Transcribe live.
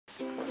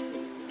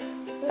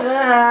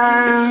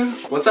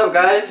What's up,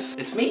 guys?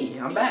 It's me.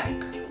 I'm back.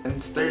 And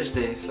it's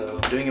Thursday, so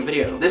I'm doing a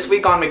video. This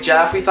week on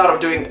McJaff, we thought of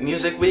doing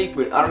Music Week.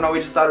 I don't know, we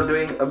just thought of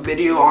doing a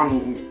video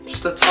on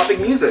just the topic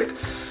music.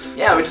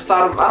 Yeah, we just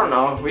thought of, I don't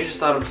know, we just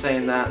thought of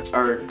saying that,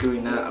 or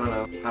doing that, I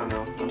don't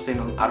know. I'm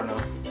saying, I don't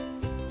know.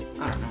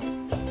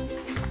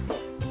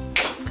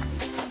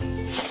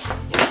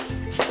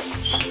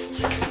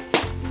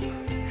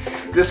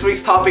 This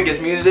week's topic is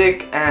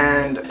music,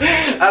 and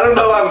I don't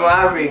know why I'm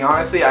laughing.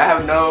 Honestly, I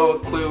have no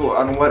clue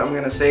on what I'm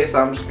gonna say, so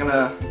I'm just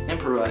gonna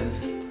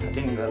improvise. I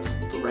think that's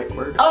the right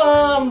word.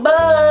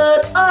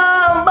 But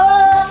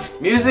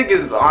music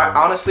is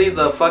honestly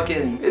the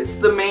fucking, it's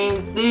the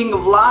main thing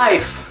of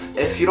life.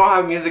 If you don't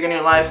have music in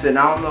your life, then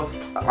I don't know.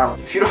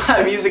 If you don't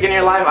have music in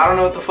your life, I don't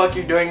know what the fuck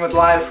you're doing with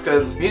life,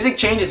 because music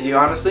changes you,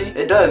 honestly.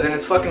 It does, and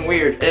it's fucking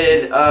weird.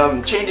 It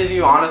changes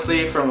you,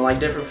 honestly, from like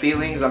different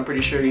feelings. I'm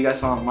pretty sure you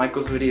guys saw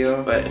Michael's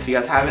video, but if you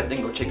guys haven't,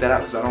 then go check that out,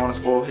 because I don't want to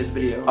spoil his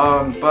video.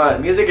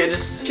 But music, it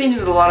just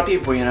changes a lot of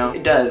people, you know?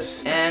 It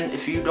does. And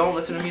if you don't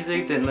listen to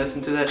music, then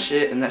listen to that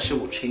shit, and that shit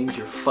will change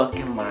your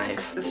fucking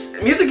life.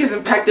 Music has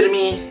impacted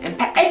me.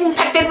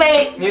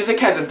 Music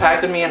has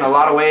impacted me in a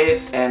lot of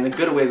ways, and the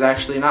good ways,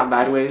 actually, not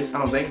bad ways. I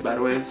don't think bad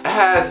ways. It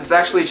has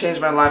actually changed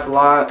my life a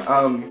lot.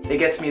 It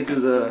gets me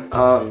through the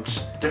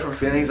just different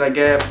feelings I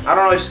get. I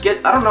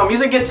don't know,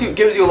 music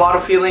gives you a lot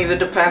of feelings. It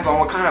depends on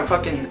what kind of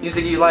fucking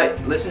music you like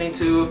listening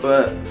to,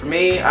 but for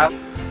me, I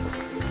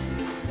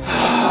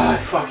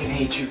fucking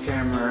hate you,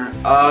 camera.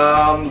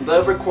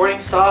 The recording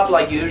stopped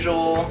like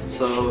usual,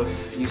 so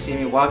if you see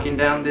me walking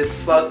down this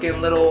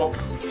fucking little,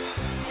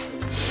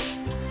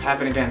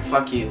 happen again,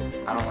 fuck you.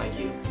 I don't like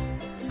you.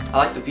 I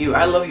like the view.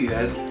 I love you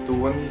guys, the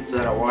ones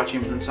that are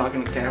watching. I'm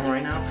talking to the camera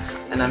right now,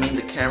 and I mean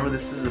the camera.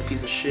 This is a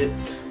piece of shit,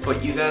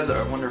 but you guys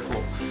are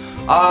wonderful.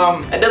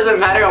 It doesn't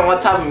matter on what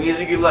type of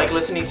music you like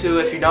listening to.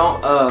 If you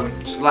don't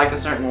just like a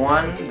certain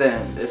one,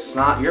 then it's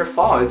not your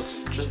fault.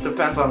 It's just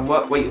depends on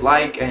what you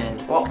like,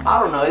 and well, I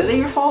don't know. Is it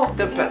your fault?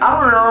 I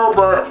don't know,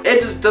 but it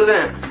just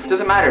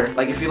doesn't matter.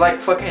 Like if you like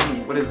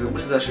fucking what is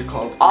that shit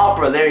called?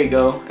 Opera. There you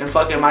go. And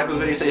fucking Michael's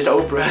video says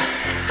Oprah.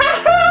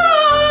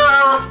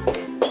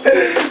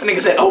 The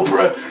nigga said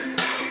Oprah.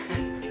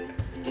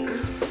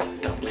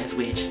 Dumb glass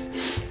witch.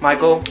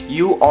 Michael,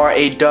 you are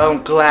a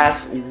dumb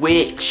glass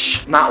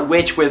witch. Not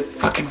witch with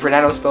fucking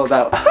Fernando spelled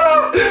out.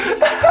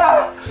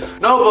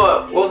 No,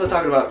 but what was I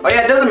talking about? Oh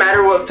yeah, it doesn't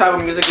matter what type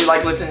of music you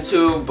like listening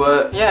to,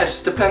 but yeah, it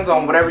just depends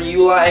on whatever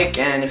you like,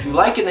 and if you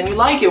like it, then you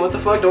like it. What the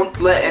fuck? Don't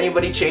let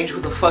anybody change who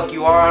the fuck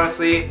you are,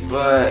 honestly.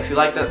 But if you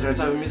like that certain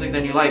type of music,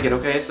 then you like it,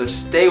 okay? So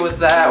just stay with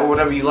that or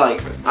whatever you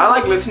like. I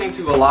like listening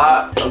to a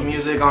lot of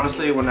music,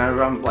 honestly,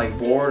 whenever I'm like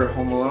bored or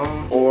home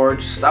alone or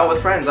just out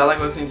with friends. I like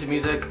listening to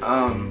music.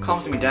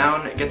 Calms me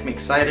down, it gets me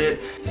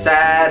excited,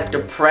 sad,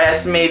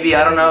 depressed maybe.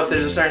 I don't know if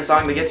there's a certain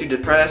song that gets you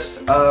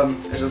depressed.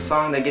 There's a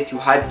song that gets you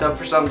hyped up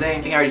for something. I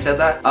think I already said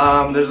that.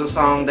 There's a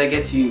song that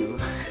gets you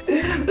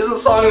there's a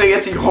song that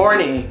gets you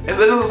horny. If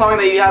there's a song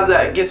that you have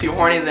that gets you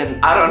horny, then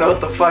I don't know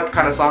what the fuck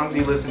kind of songs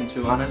you listen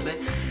to, honestly.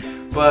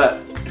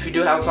 But if you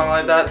do have a song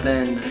like that,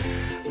 then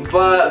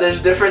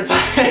there's different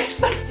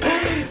types.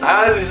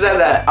 I honestly said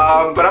that.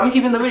 But I'm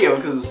keeping the video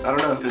because I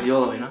don't know, because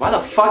YOLO, you know. Why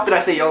the fuck did I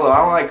say YOLO? I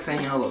don't like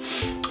saying YOLO.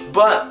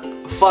 But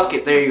fuck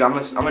it, there you go. I'm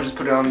gonna just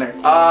put it on there.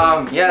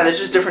 Yeah, there's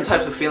just different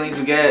types of feelings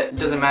you get. It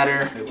doesn't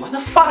matter. Wait, what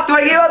the fuck do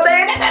I keep on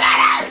saying? It doesn't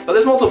matter. But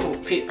there's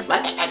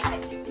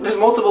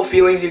multiple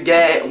feelings you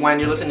get when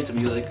you're listening to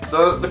music.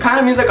 The kind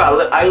of music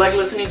I like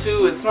listening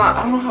to, it's not,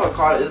 I don't know how to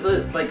call it. Is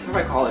it like, how do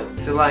I call it?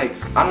 Is it like,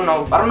 I don't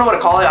know what to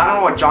call it. I don't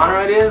know what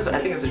genre it is. I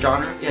think it's a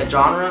genre. Yeah,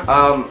 genre.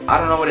 I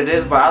don't know what it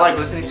is, but I like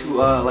listening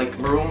to like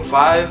Maroon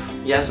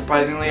 5. Yeah,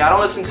 surprisingly. I don't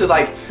listen to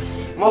like,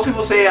 most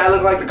people say I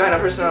look like the kind of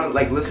person that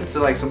like listens to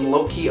like some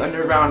low-key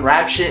underground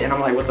rap shit, and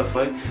I'm like, what the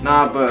fuck?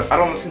 Nah, but I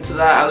don't listen to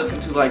that. I listen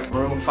to like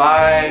Maroon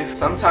 5,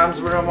 sometimes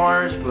Bruno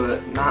Mars,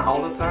 but not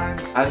all the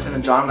times. I listen to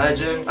John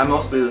Legend. I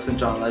mostly listen to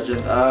John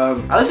Legend.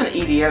 I listen to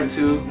EDM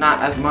too, not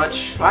as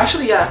much. Well,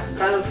 actually, yeah,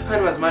 kind of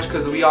as much,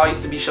 because we all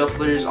used to be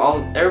shufflers.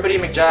 Everybody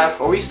in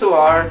McJaff, or we still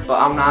are, but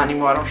I'm not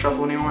anymore. I don't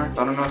shuffle anymore.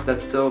 I don't know if that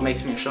still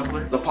makes me a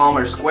shuffler. The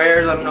Palmer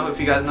Squares, I don't know if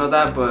you guys know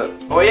that, but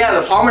oh yeah,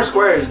 the Palmer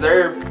Squares,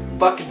 they're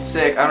fucking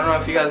sick. I don't know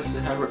if you guys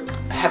ever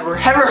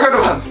heard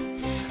of them.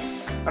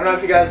 I don't know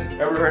if you guys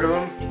ever heard of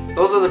them.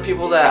 Those are the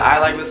people that I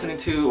like listening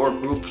to, or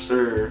groups,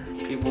 or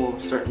people,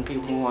 certain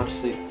people. I'll just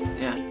say,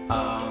 yeah.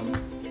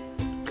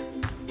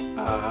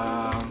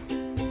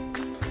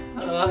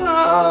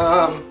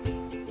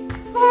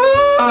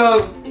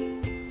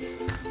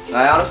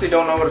 I honestly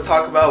don't know what to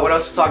talk about. What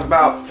else to talk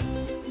about?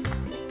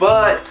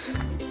 But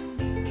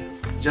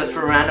just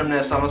for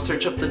randomness, I'm gonna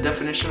search up the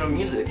definition of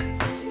music.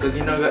 Because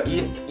you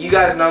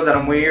guys know that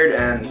I'm weird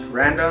and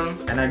random,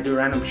 and I do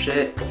random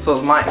shit.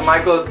 So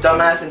Michael's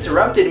dumbass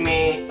interrupted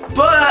me.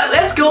 But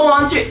let's go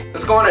on to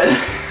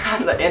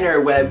the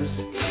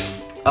interwebs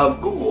of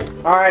Google.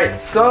 Alright,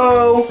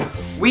 so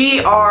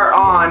we are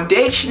on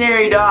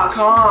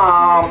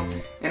dictionary.com,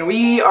 and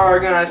we are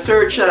gonna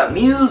search up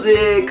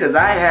music because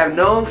I have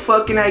no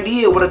fucking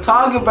idea what to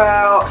talk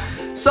about.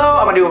 So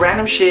I'm gonna do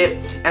random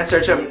shit and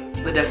search up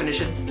the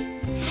definition.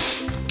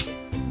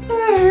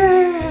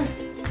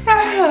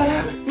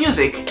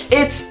 Music.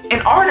 It's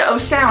an art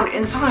of sound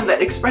and time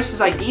that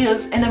expresses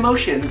ideas and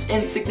emotions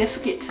in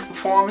significant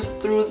forms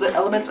through the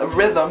elements of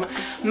rhythm,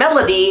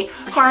 melody,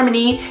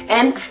 harmony,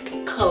 and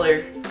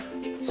color.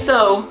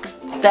 So,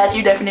 that's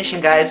your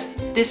definition, guys.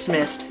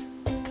 Dismissed.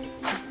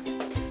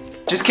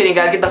 Just kidding,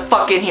 guys. Get the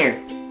fuck in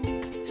here.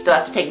 Still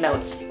have to take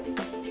notes.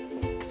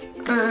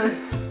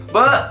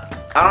 But,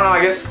 I don't know,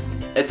 I guess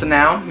it's a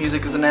noun.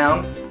 Music is a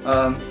noun.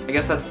 I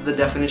guess that's the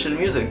definition of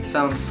music. It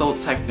sounds so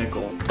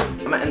technical.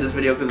 I'm gonna end this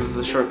video because this is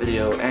a short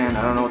video and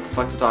I don't know what the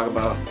fuck to talk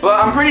about. But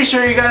I'm pretty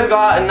sure you guys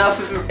got enough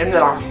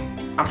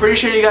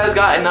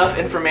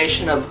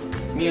information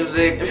of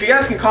music. If you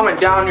guys can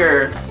comment down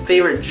your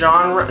favorite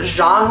genre,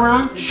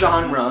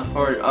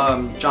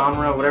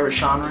 whatever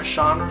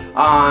genre.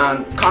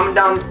 Comment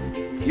down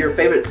your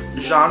favorite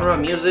genre of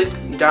music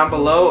down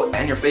below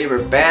and your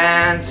favorite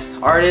band,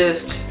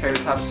 artist, favorite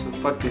types of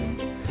fucking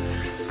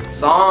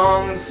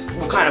songs,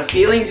 what kind of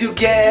feelings you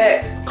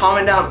get.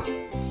 Comment down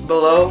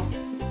below.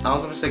 I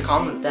was gonna say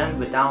comment them,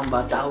 but down.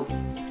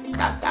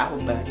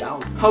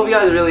 Hope you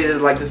guys really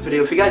did like this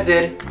video. If you guys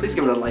did, please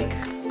give it a like.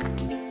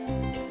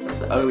 That's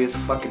the ugliest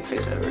fucking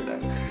face I've ever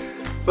done.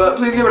 But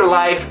please give it a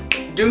like.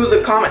 Do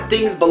the comment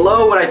things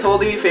below what I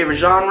told you. Favorite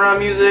genre,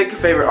 music,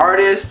 favorite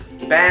artist,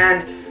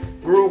 band,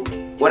 group,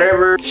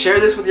 whatever.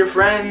 Share this with your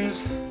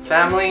friends,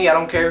 family, I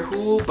don't care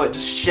who, but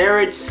just share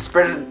it,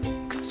 spread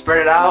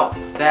it out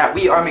that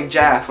we are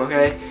McJaff,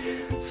 okay?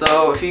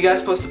 So if you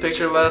guys post a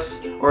picture of us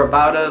or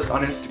about us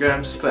on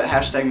Instagram, just put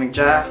hashtag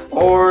McJaff,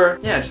 or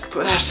yeah, just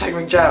put hashtag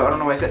McJaff. I don't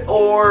know why I said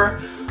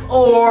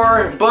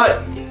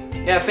but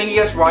yeah, thank you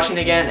guys for watching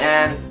again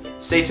and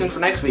stay tuned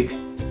for next week.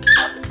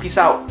 Peace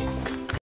out.